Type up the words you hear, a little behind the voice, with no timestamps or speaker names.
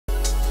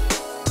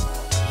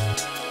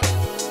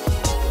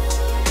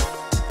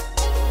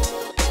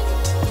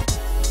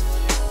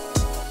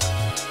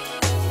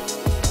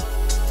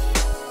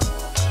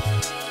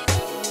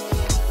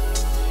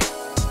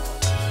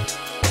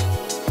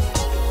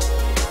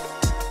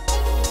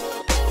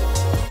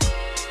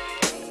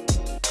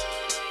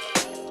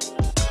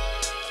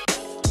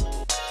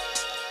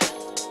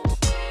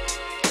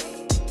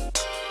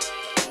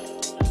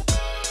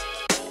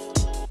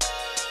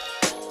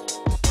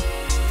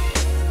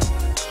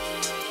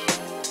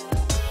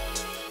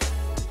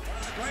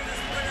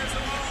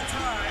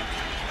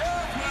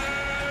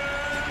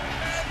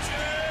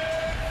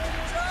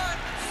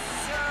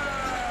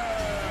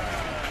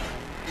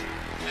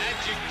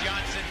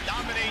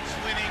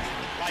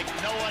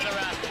other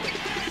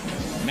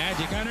end.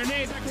 Magic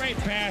underneath, a great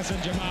pass,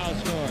 and Jamal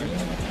scores.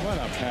 What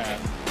a pass.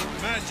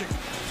 Magic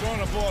throwing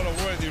the ball to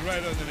Worthy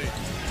right underneath.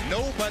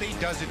 Nobody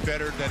does it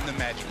better than the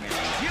Magic Man.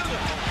 Beautiful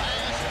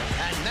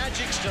pass, and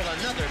Magic still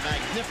another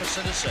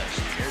magnificent assist.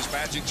 Here's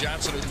Magic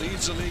Johnson, who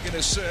leads the league in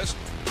assists.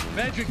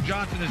 Magic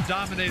Johnson has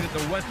dominated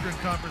the Western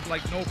Conference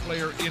like no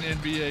player in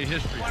NBA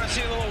history. Want to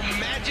see a little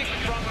magic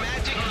from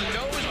Magic? He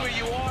knows where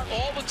you are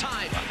all the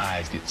time. My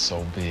eyes get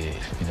so big.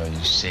 You know,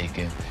 you're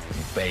shaking,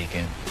 you're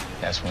baking.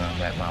 That's when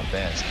I'm at my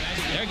best.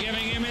 They're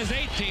giving him his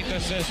 18th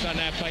assist on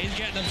that play. He's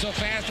getting them so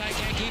fast I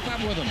can't keep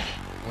up with him.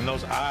 When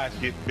those eyes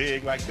get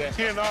big like that,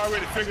 he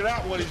already figured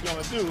out what he's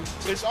going to do.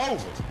 It's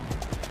over.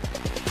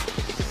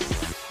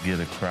 Get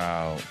a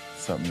crowd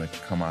something to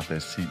come out their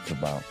seats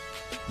about.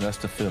 That's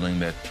the feeling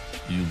that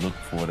you look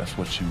for. That's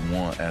what you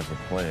want as a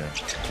player.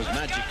 As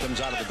Magic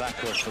comes out of the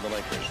backcourt for the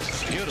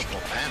Lakers. Beautiful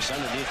pass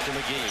underneath to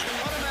McGee.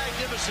 What a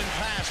magnificent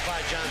pass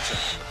by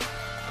Johnson.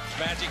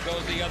 Magic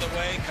goes the other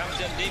way,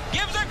 comes in deep,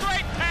 gives a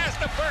great pass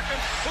to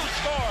Perkins, who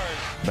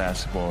scores.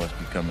 Basketball is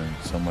becoming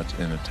so much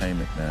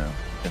entertainment now.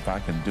 If I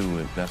can do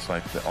it, that's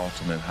like the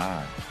ultimate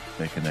high,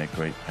 making that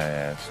great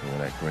pass or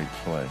that great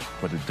play.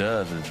 What it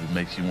does is it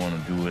makes you want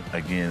to do it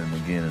again and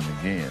again and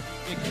again.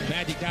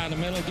 Magic down the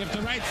middle, gives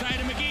the right side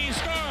to McGee,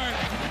 scored.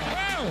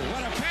 Whoa,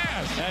 what a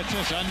pass. That's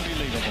just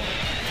unbelievable.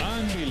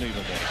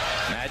 Unbelievable.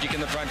 Magic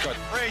in the front court.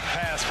 Great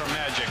pass from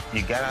Magic.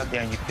 You got out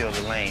there and you feel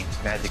the lane.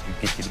 Magic can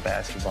get you the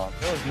basketball.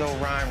 There was no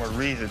rhyme or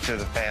reason to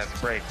the fast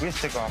break. We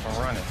just took off and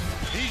running.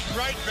 He's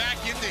right back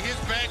into his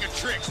bag of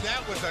tricks.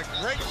 That was a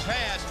great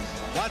pass.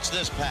 Watch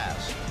this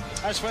pass.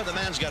 I swear the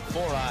man's got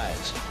 4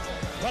 eyes.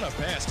 What a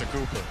pass to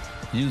Cooper.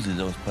 Usually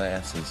those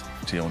passes,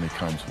 she only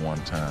comes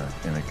one time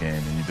in a game,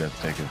 and you better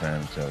take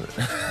advantage of it.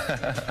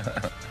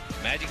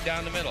 Magic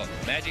down the middle.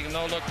 Magic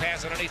no-look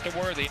pass underneath to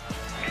Worthy.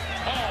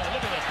 Oh,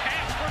 look at the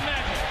pass from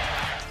Magic.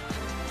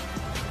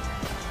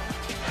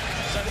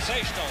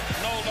 Sensational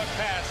no-look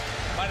pass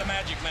by the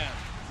Magic Man.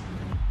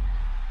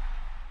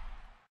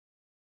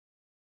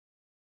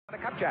 The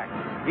cup jack.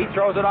 He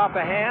throws it off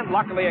the hand.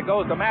 Luckily, it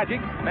goes to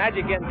Magic.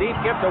 Magic in deep.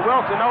 Gives to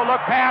Wilkes. A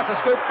no-look pass. A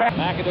scoop pass.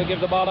 McAdoo gives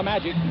the ball to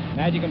Magic.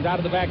 Magic comes out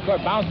of the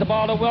backcourt. Bounce the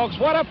ball to Wilkes.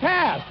 What a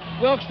pass.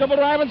 Wilkes dribble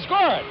drive and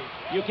score it.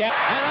 You can't.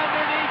 And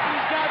underneath,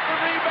 he's got the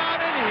rebound,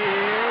 and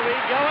here we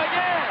go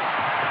again.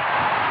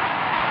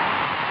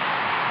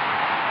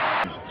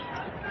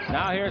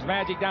 Now here's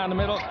Magic down the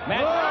middle.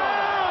 Magic.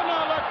 Oh,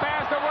 no-look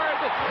pass to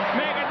Worthy.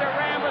 Make it to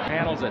Rambis.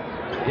 Handles it.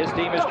 His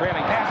team is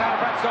trailing. Pass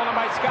out front, stolen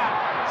by Scott.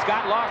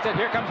 Scott lost it.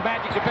 Here comes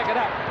Magic to pick it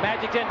up.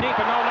 Magic's in deep,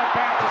 and no-look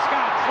pass to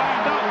Scott.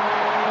 Slam dunk.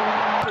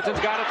 Robertson's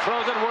got it,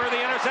 throws it.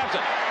 Worthy intercepts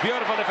it.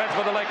 Beautiful defense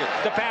for the Lakers.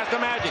 The pass to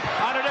Magic.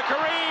 Under to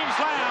Kareem.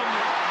 Slam.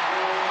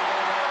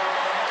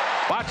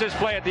 Watch this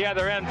play at the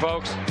other end,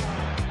 folks.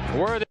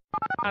 Worthy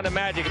on the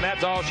Magic, and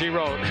that's all she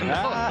wrote. It's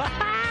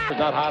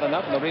not hot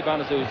enough, and the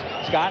rebound is to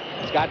Scott.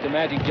 Scott to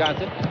Magic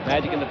Johnson.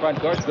 Magic in the front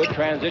court. Good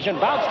transition.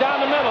 Bounce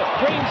down the middle.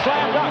 Green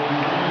slam dunk.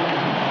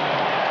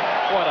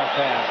 What a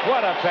pass.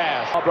 What a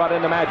pass. All brought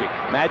into Magic.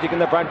 Magic in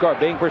the front court,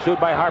 being pursued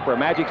by Harper.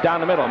 Magic's down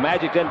the middle.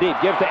 Magic's in deep.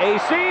 Gives to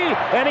AC,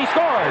 and he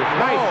scores.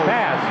 Nice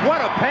pass. What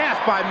a pass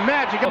by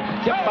Magic.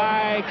 Tipped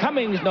by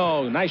Cummings.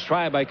 No. Nice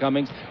try by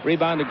Cummings.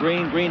 Rebound to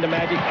Green. Green to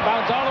Magic.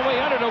 Bounce all the way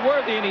under to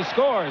Worthy, and he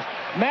scores.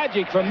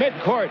 Magic from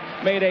midcourt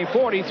made a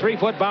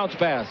 43-foot bounce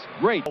pass.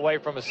 Great. Away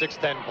from a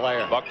 6'10"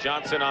 player. Buck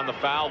Johnson on the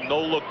foul.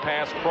 No-look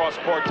pass cross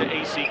court to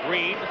AC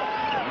Green.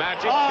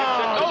 Magic gives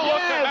it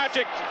no-look to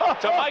Magic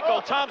to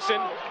Michael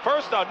Thompson.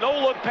 First a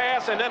no-look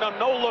pass and then a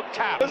no-look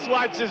tap. Let's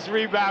watch this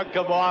rebound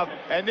come off,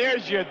 and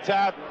there's your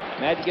tap.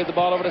 Magic gives the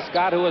ball over to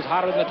Scott, who is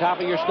hotter than the top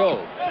of your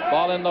stove.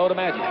 Ball in low to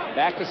Magic.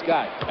 Back to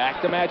Scott.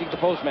 Back to Magic, the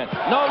postman.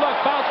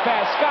 No-look bounce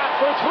pass. Scott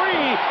for 3.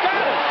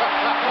 Got it!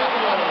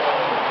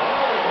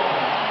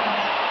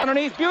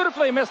 Underneath,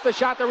 beautifully missed the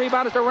shot. The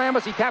rebound is to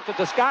Rambis. He tapped it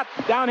to Scott.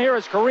 Down here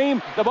is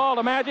Kareem. The ball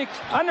to Magic.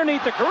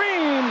 Underneath to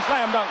Kareem.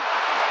 Slam dunk.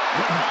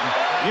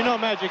 You know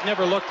Magic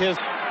never looked his.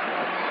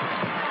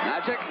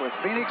 Magic with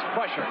Phoenix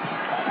pressure.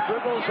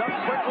 Dribbles up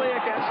quickly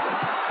against it.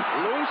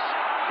 Loose.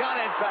 Got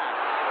it back.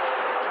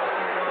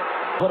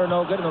 Put her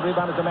no good, and the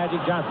rebound is to Magic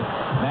Johnson.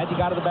 Magic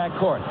out of the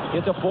backcourt.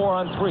 It's a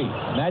 4-on-3.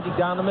 Magic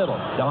down the middle.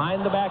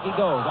 Behind the back he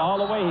goes. All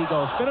the way he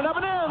goes. Spin it up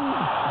and in.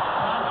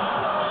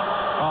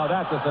 Oh,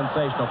 that's a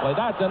sensational play.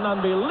 That's an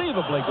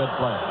unbelievably good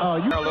play. Oh,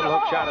 A little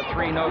hook shot at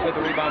 3, no good.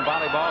 The rebound,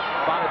 volleyball.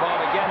 Volleyball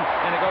again,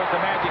 and it goes to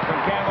Magic from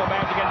Campbell.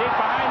 Magic and deep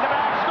behind the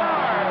back.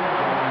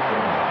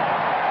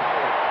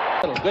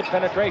 Score! Good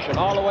penetration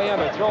all the way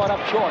under. Throw it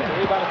up short. The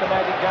rebound is to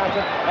Magic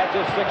Johnson. That's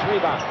his 6th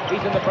rebound.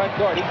 He's in the front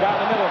court. He's down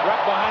the middle.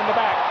 Drop behind the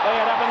back. Lay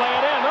it up and lay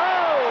it in.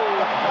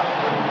 Oh!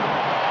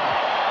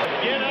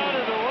 Get out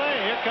of the way.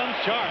 Here comes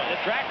Charles. The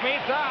track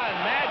meets on.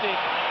 Magic.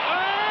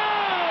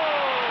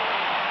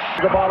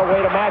 The ball away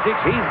to Magic.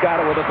 He's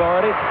got it with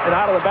authority. And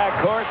out of the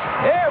backcourt,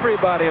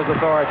 everybody is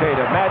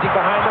authoritative. Magic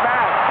behind the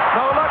back.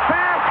 No look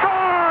pass.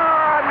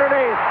 Score!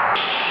 Underneath.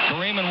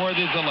 Kareem and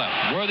Worthy to the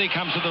left. Worthy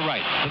comes to the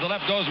right. To the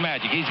left goes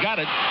Magic. He's got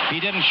it.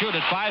 He didn't shoot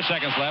it. 5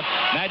 seconds left.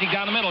 Magic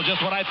down the middle.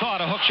 Just what I thought.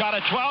 A hook shot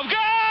at 12. Good!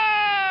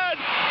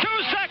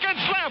 seconds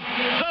left.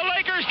 The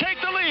Lakers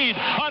take the lead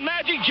on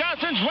Magic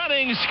Johnson's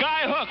running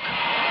sky hook.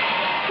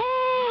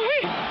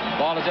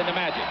 Ball is into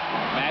Magic.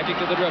 Magic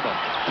to the dribble.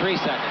 3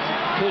 seconds.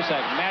 2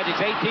 seconds.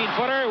 Magic's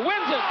 18-footer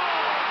wins it.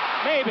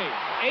 Maybe.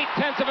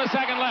 0.8 of a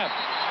second left.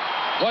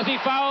 Was he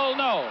fouled?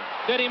 No.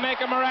 Did he make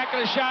a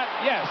miraculous shot?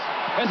 Yes.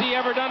 Has he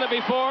ever done it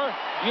before?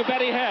 You bet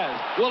he has.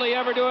 Will he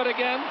ever do it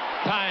again?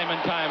 Time and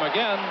time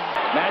again.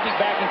 Magic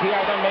back in TR,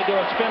 then may do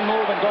a spin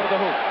move and go to the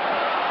hoop.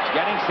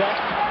 Getting set.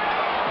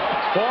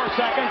 4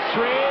 seconds.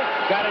 3.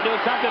 Got to do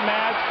something,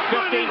 Maz.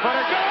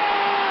 15-footer. Go!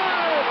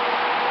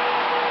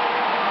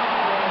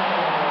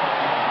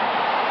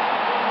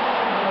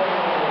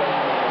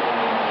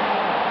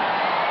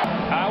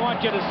 I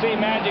want you to see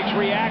Magic's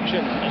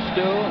reaction,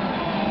 Stu.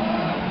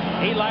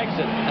 He likes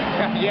it.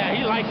 Yeah,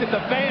 he likes it.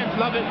 The fans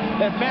love it.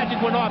 That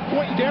Magic went off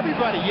pointing to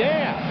everybody.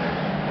 Yeah.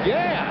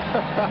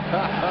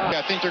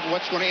 I think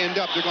what's going to end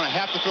up, they're going to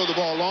have to throw the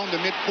ball along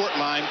the midcourt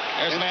line.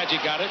 There's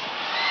Magic, got it.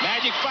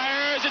 Magic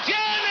fires. It's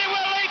they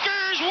will.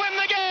 Lakers win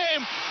the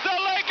game. The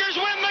Lakers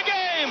win the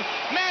game.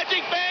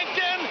 Magic banked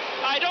in.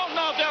 I don't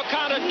know if they'll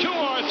count a 2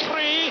 or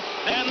 3.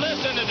 And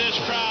listen to this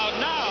crowd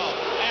now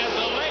as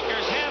the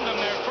Lakers hand them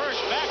their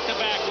first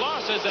back-to-back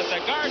losses at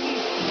the Garden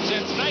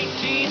since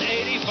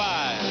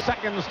 1985.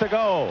 Seconds to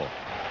go,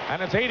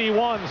 and it's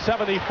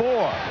 81-74.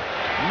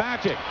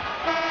 Magic.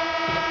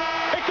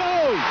 It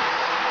goes.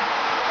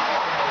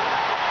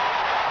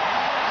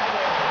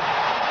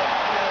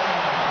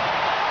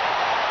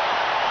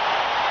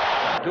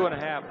 Two and a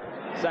half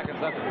seconds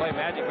left to play.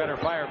 Magic better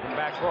fire from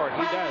backcourt.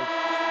 He does.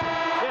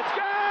 It's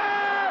good.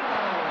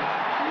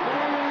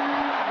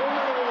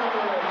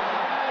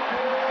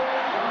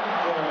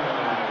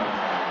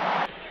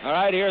 All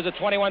right, here's a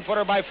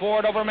 21-footer by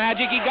Ford over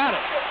Magic. He got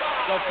it.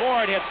 So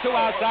Ford hits 2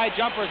 outside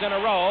jumpers in a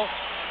row.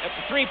 It's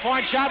a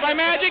 3-point shot by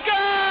Magic.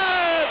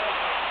 Good!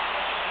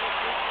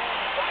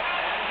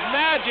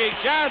 Magic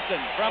Johnson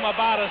from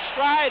about a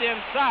stride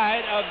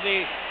inside of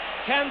the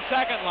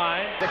 10-second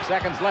line. 6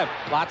 seconds left.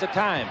 Lots of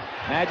time.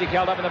 Magic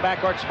held up in the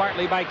backcourt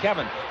smartly by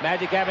Kevin.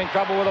 Magic having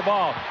trouble with the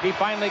ball. He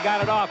finally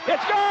got it off.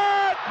 It's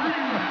good!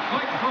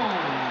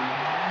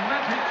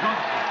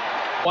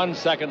 1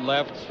 second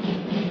left.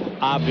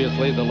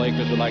 Obviously, the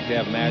Lakers would like to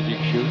have Magic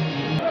shoot.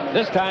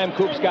 This time,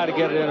 Coop's got to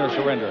get it in or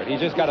surrender it. He's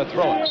just got to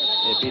throw it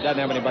if he doesn't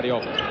have anybody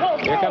open.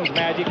 Here comes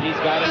Magic. He's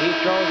got it. He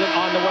throws it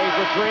on the way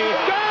for 3.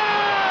 Good!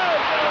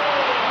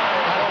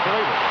 I don't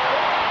believe it.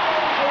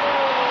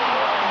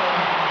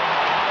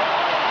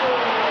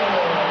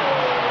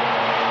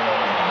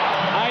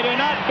 I do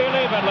not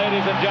believe it,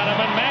 ladies and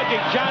gentlemen.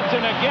 Magic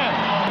Johnson again.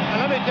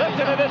 And let me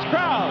listen to this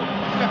crowd.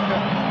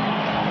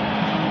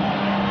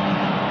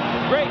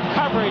 Great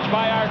coverage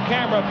by our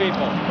camera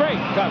people.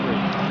 Great coverage.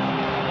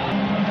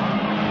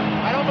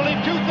 I don't believe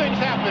 2 things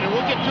happened, and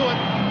we'll get to it.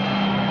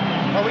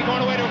 Are we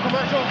going away to a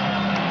commercial?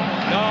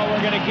 No,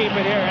 we're going to keep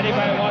it here.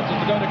 Anybody who wants us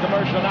to go to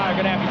commercial now are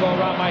going to have to go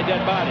around my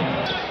dead body.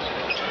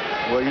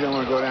 Well, you don't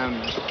want to go down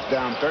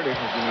 30 if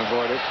you can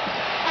avoid it.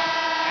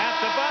 At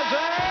the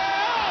buzzer.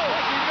 Oh,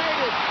 he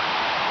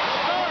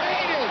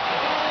made it.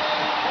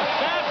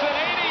 That's an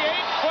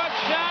 88-foot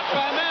shot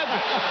by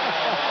Magic.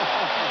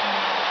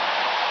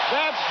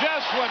 That's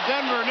just what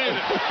Denver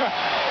needed.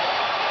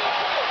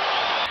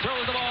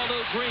 Throws the ball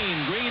to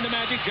Green. Green to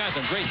Magic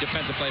Johnson. Great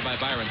defensive play by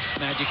Byron.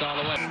 Magic all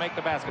the way. Make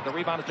the basket. The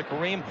rebound is to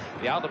Kareem.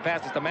 The outlet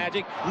pass is to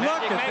Magic.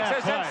 Magic makes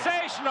a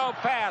sensational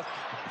pass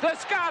to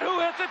Scott, who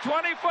hits a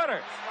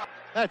 20-footer.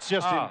 That's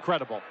just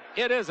incredible.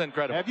 It is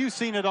incredible. Have you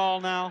seen it all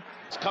now?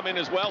 It's come in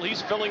as well.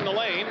 He's filling the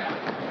lane.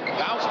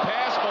 Bounce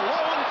pass.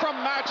 Malone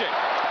from Magic.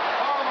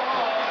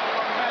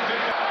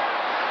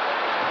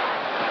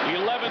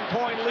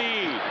 11-point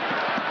lead.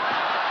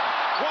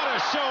 What a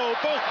show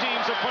both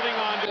teams are putting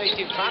on. They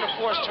keep trying to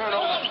force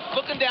turnovers,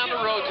 looking down the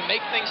road to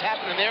make things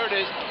happen, and there it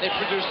is. They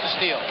produced the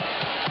steal.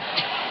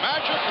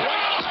 Magic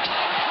right.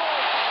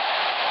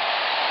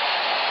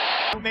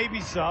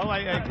 Maybe so.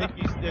 I think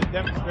he's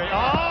demonstrating.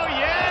 Oh,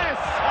 yes!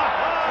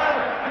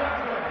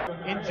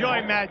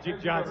 Enjoy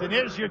Magic Johnson.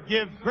 Here's your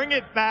give. Bring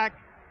it back.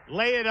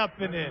 Lay it up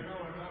and in.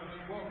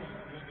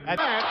 Made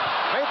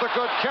the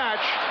good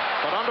catch,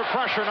 but under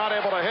pressure, not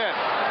able to hit.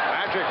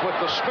 Magic with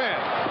the spin.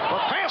 The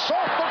pass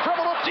off the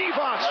dribble of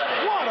Divac.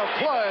 What a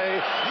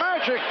play.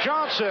 Magic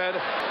Johnson.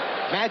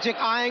 Magic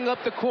eyeing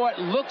up the court,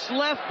 looks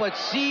left, but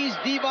sees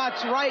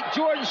Divac's right.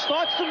 Jordan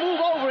starts to move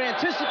over,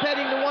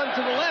 anticipating the one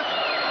to the left.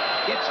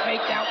 Gets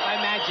faked out by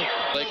Magic.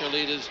 Laker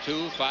lead is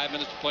 2. 5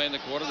 minutes to play in the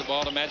quarter. The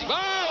ball to Magic.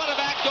 Oh, what a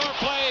backdoor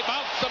play.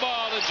 Bounce the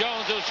ball to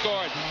Jones, who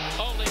scored.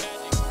 Only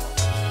Magic.